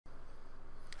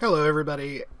Hello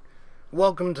everybody,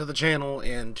 welcome to the channel,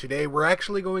 and today we're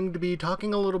actually going to be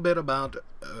talking a little bit about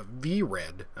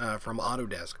VRED from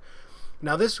Autodesk.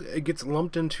 Now this gets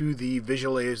lumped into the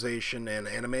visualization and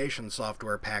animation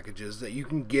software packages that you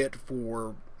can get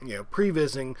for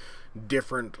prevising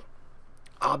different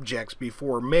objects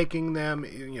before making them.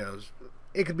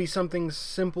 It could be something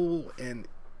simple and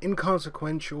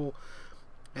inconsequential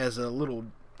as a little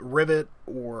rivet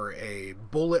or a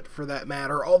bullet for that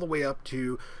matter, all the way up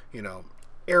to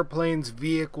airplanes,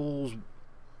 vehicles.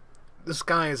 The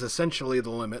sky is essentially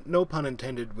the limit, no pun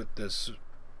intended with this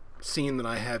scene that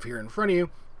I have here in front of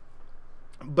you.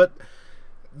 But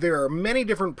there are many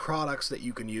different products that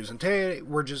you can use, and today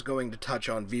we're just going to touch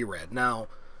on VRED. Now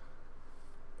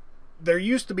there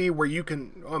used to be where you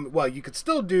can you could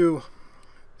still do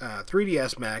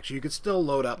 3ds Max, you could still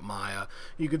load up Maya,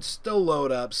 you could still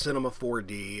load up Cinema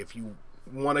 4D if you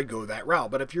want to go that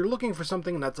route. But if you're looking for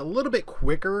something that's a little bit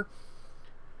quicker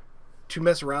to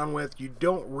mess around with, you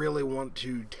don't really want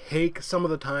to take some of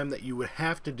the time that you would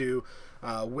have to do.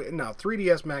 Now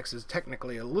 3ds Max is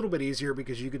technically a little bit easier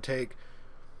because you could take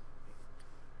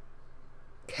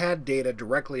CAD data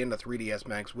directly into 3ds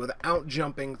Max without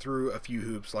jumping through a few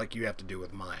hoops like you have to do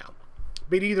with Maya.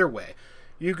 But either way,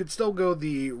 you could still go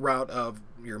the route of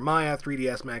your Maya,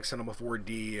 3ds Max, Cinema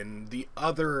 4D, and the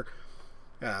other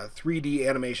 3D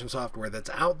animation software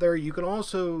that's out there. You can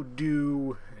also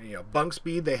do bunk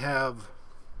speed. They have,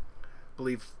 I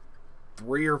believe,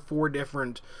 3 or 4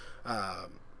 different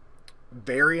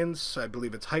variants. I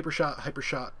believe it's Hypershot,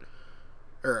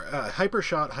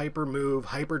 Hypermove,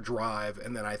 Hyperdrive,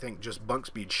 and then I think just bunk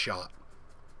speed shot.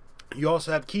 You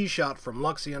also have Keyshot from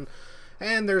Luxion,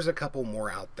 and there's a couple more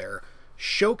out there.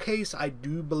 Showcase, I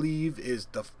do believe, is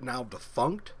now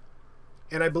defunct,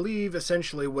 and I believe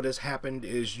essentially what has happened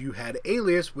is you had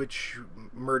Alias, which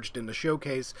merged into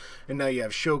Showcase, and now you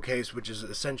have Showcase, which is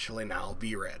essentially now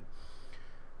VRED.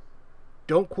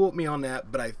 Don't quote me on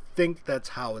that, but I think that's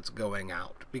how it's going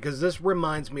out, because this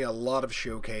reminds me a lot of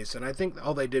Showcase, and I think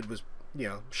all they did was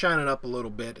shine it up a little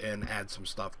bit and add some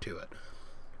stuff to it.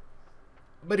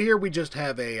 But here we just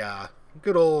have a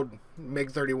good old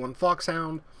MiG-31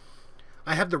 Foxhound.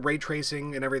 I have the ray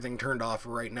tracing and everything turned off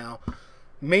right now,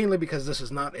 mainly because this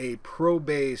is not a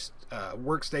pro-based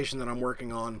workstation that I'm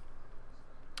working on.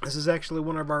 This is actually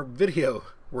one of our video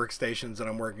workstations that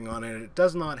I'm working on, and it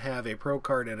does not have a pro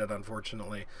card in it,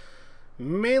 unfortunately,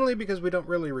 mainly because we don't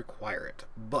really require it.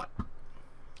 But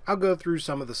I'll go through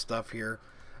some of the stuff here.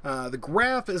 The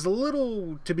graph is a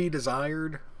little to be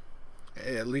desired,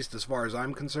 at least as far as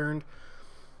I'm concerned.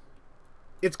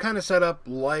 It's kind of set up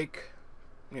like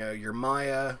your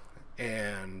Maya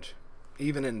and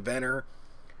even Inventor,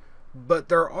 but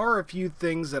there are a few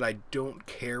things that I don't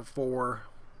care for,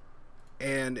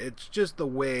 and it's just the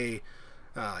way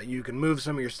you can move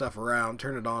some of your stuff around,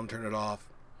 turn it on, turn it off.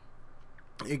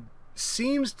 It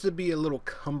seems to be a little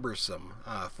cumbersome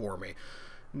for me.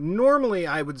 Normally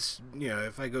I would,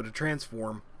 if I go to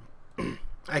transform,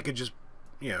 I could just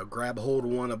grab hold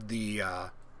of one of the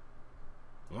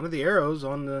arrows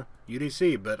on the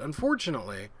UDC, but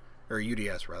unfortunately, or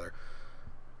UDS rather,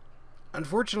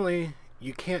 unfortunately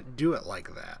you can't do it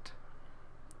like that.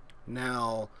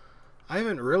 Now I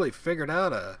haven't really figured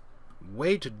out a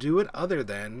way to do it other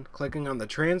than clicking on the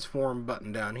transform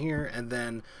button down here and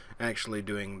then actually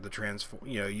doing the transform.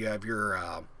 You have your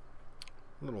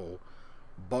little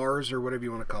bars or whatever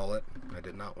you want to call it. I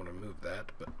did not want to move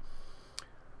that, but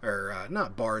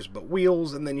not bars but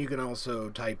wheels, and then you can also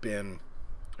type in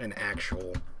an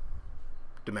actual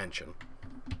dimension.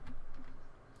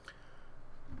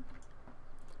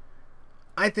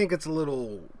 I think it's a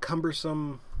little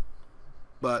cumbersome,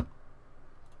 but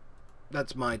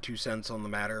that's my 2 cents on the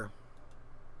matter.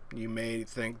 You may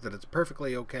think that it's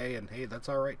perfectly okay, and hey, that's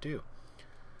alright too.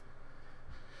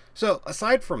 So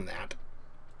aside from that,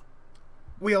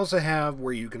 we also have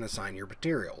where you can assign your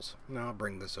materials. Now I'll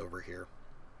bring this over here.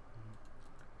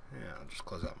 Yeah, I'll just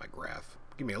close out my graph.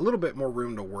 Give me a little bit more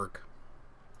room to work.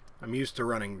 I'm used to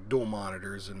running dual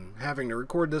monitors, and having to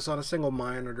record this on a single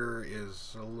monitor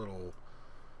is a little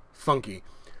funky.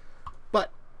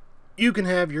 But you can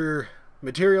have your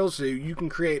materials, so you can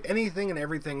create anything and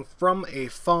everything from a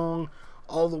phone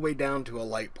all the way down to a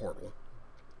light portal,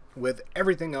 with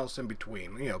everything else in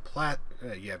between. You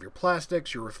have your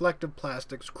plastics, your reflective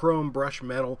plastics, chrome, brush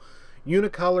metal,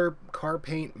 unicolor car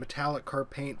paint, metallic car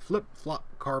paint, flip-flop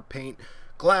car paint,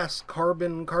 glass,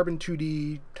 carbon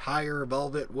 2D, tire,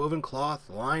 velvet, woven cloth,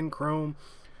 line chrome,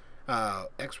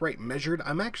 X-rate measured.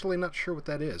 I'm actually not sure what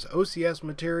that is. OCS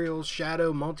materials,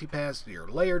 shadow, multipass, your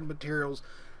layered materials,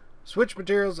 switch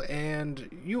materials,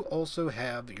 and you also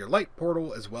have your light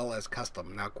portal as well as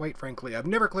custom. Now, quite frankly, I've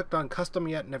never clicked on custom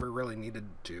yet, never really needed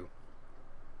to.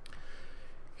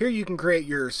 Here you can create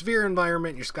your sphere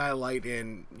environment, your skylight,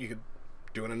 and you could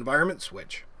do an environment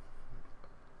switch.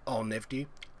 All nifty,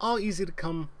 all easy to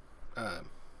come,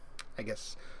 I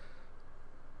guess,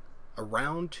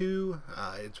 around to.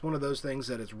 It's one of those things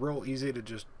that it's real easy to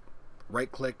just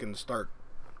right click and start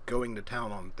going to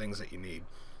town on things that you need.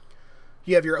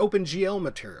 You have your OpenGL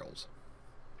materials.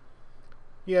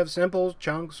 You have simples,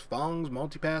 chunks, fongs,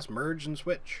 multipass, merge, and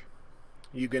switch.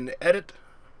 You can edit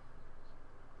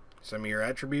some of your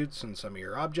attributes and some of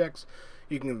your objects.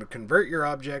 You can convert your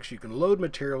objects. You can load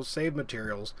materials, save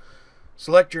materials,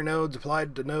 select your nodes, apply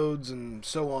to nodes, and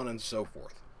so on and so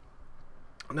forth.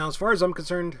 Now, as far as I'm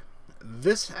concerned,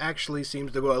 this actually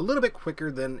seems to go a little bit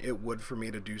quicker than it would for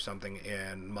me to do something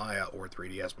in Maya or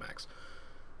 3ds Max.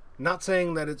 Not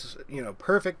saying that it's,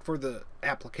 perfect for the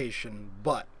application,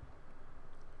 but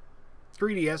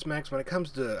 3ds Max, when it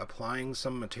comes to applying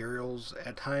some materials,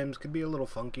 at times can be a little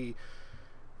funky.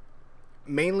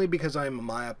 Mainly because I'm a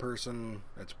Maya person.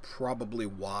 That's probably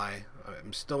why.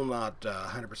 I'm still not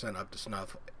 100% up to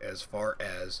snuff as far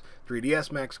as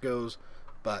 3ds Max goes,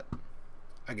 but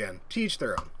again, to each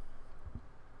their own.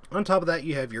 On top of that,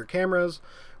 you have your cameras,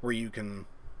 where you can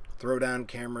throw down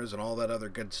cameras and all that other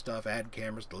good stuff, add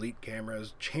cameras, delete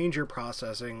cameras, change your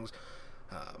processings.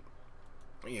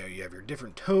 You have your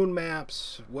different tone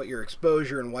maps, what your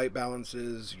exposure and white balance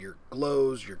is, your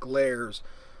glows, your glares,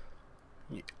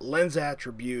 lens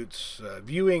attributes,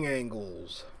 viewing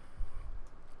angles,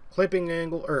 clipping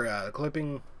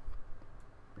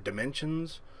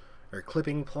dimensions, or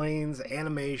clipping planes,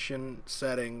 animation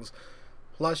settings.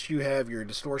 Plus you have your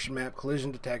distortion map,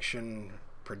 collision detection,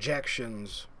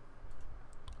 projections,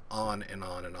 on and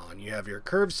on and on. You have your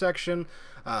curve section,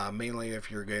 mainly if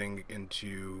you're getting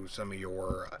into some of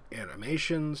your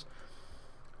animations.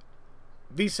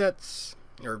 V-sets,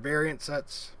 or variant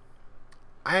sets.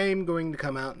 I'm going to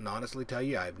come out and honestly tell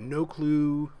you I have no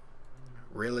clue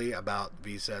really about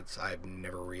V-sets. I've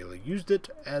never really used it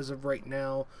as of right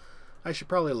now. I should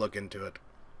probably look into it.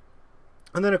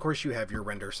 And then of course you have your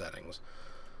render settings,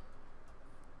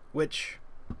 which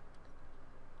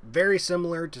very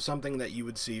similar to something that you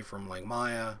would see from like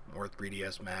Maya or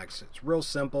 3ds Max. It's real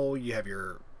simple. You have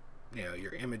your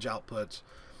your image outputs,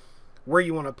 where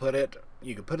you want to put it.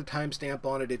 You can put a timestamp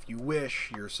on it if you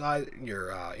wish, your size,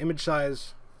 your image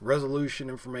size, resolution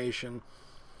information,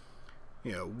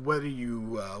 whether you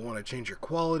want to change your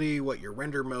quality, what your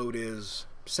render mode is,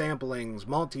 samplings,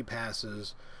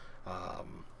 multi-passes,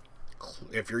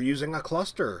 if you're using a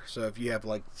cluster. So if you have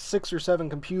like 6 or 7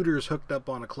 computers hooked up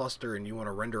on a cluster and you want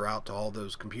to render out to all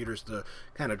those computers to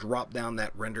kind of drop down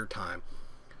that render time,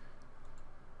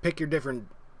 pick your different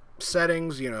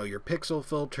settings, your pixel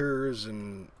filters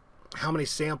and how many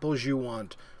samples you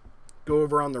want. Go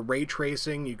over on the ray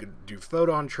tracing. You could do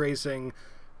photon tracing,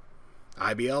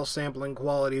 IBL sampling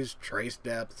qualities, trace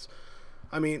depths.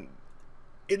 I mean,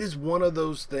 it is one of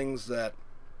those things that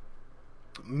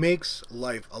makes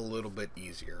life a little bit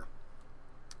easier,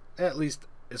 at least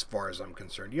as far as I'm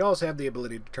concerned. You also have the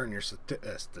ability to turn your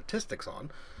statistics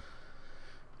on,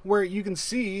 where you can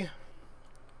see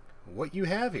what you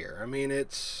have here. I mean,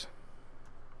 it's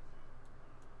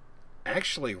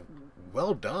actually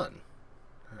well done.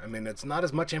 I mean, it's not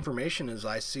as much information as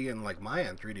I see in like Maya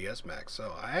and 3ds Max,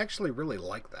 so I actually really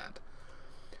like that.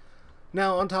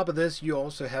 Now, on top of this, you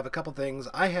also have a couple things.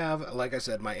 I have, like I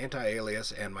said, my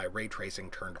anti-alias and my ray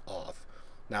tracing turned off.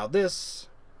 Now this,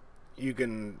 you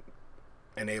can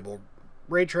enable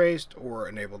ray traced or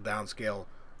enable downscale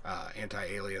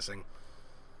anti-aliasing.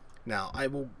 Now, I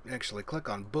will actually click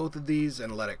on both of these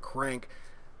and let it crank.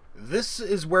 This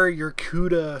is where your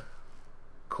CUDA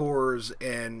cores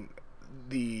and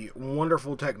the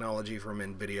wonderful technology from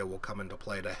NVIDIA will come into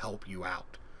play to help you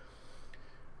out.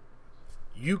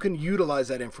 You can utilize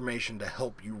that information to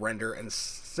help you render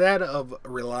instead of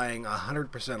relying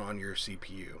 100% on your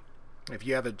CPU. If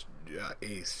you have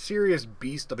a serious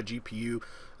beast of a GPU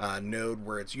node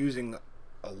where it's using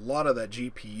a lot of that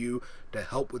GPU to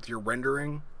help with your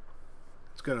rendering,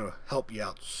 it's going to help you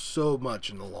out so much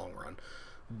in the long run.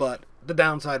 But the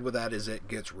downside with that is it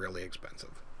gets really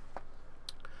expensive.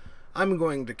 I'm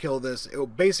going to kill this.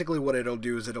 Basically what it'll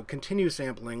do is it'll continue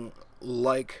sampling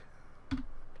like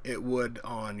it would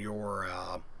on your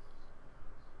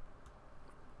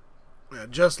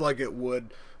just like it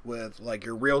would with like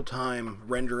your real-time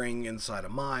rendering inside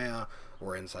of Maya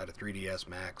or inside of 3ds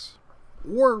Max,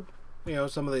 or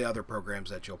some of the other programs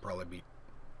that you'll probably be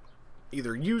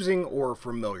either using or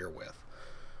familiar with.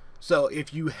 So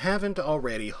if you haven't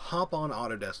already, hop on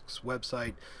Autodesk's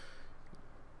website,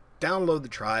 download the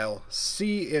trial,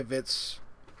 see if it's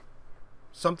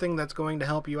something that's going to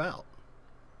help you out.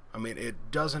 I mean, it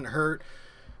doesn't hurt.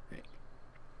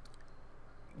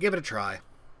 Give it a try.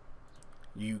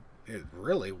 It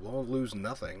really will lose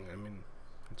nothing. I mean,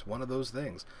 it's one of those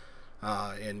things.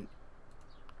 And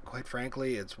quite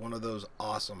frankly, it's one of those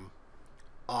awesome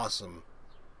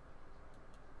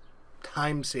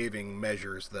time-saving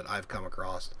measures that I've come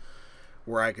across,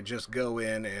 where I could just go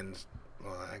in and,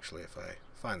 well, actually, if I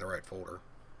find the right folder,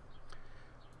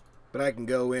 but I can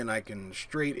go in, I can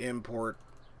straight import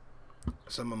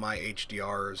some of my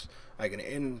HDRs, I can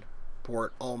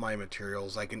import all my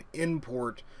materials, I can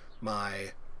import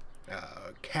my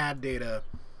CAD data,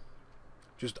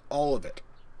 just all of it.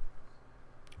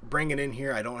 Bring it in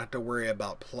here. I don't have to worry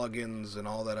about plugins and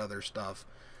all that other stuff.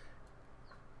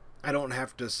 I don't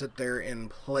have to sit there and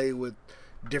play with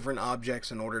different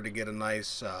objects in order to get a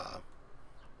nice, how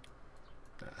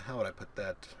would I put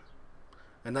that?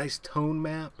 A nice tone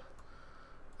map.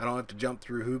 I don't have to jump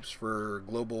through hoops for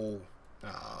global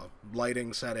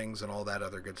lighting settings and all that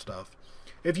other good stuff.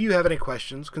 If you have any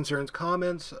questions, concerns,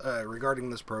 comments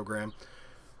regarding this program,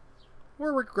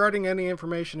 or regarding any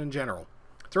information in general,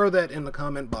 throw that in the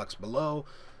comment box below.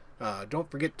 Don't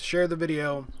forget to share the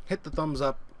video, hit the thumbs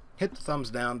up, hit the thumbs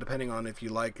down, depending on if you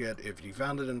like it, if you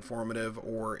found it informative,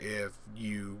 or if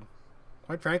you,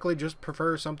 quite frankly, just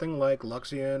prefer something like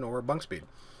Luxian or Bunkspeed.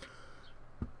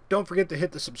 Don't forget to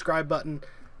hit the subscribe button.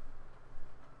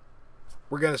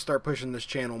 We're going to start pushing this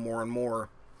channel more and more.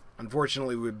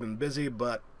 Unfortunately, we've been busy,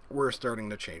 but we're starting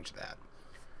to change that.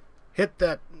 Hit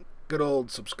that good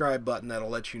old subscribe button. That'll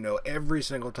let you know every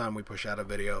single time we push out a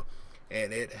video,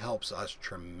 and it helps us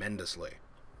tremendously.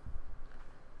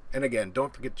 And again,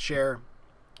 don't forget to share.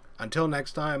 Until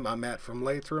next time, I'm Matt from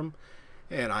Laythrom,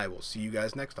 and I will see you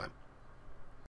guys next time.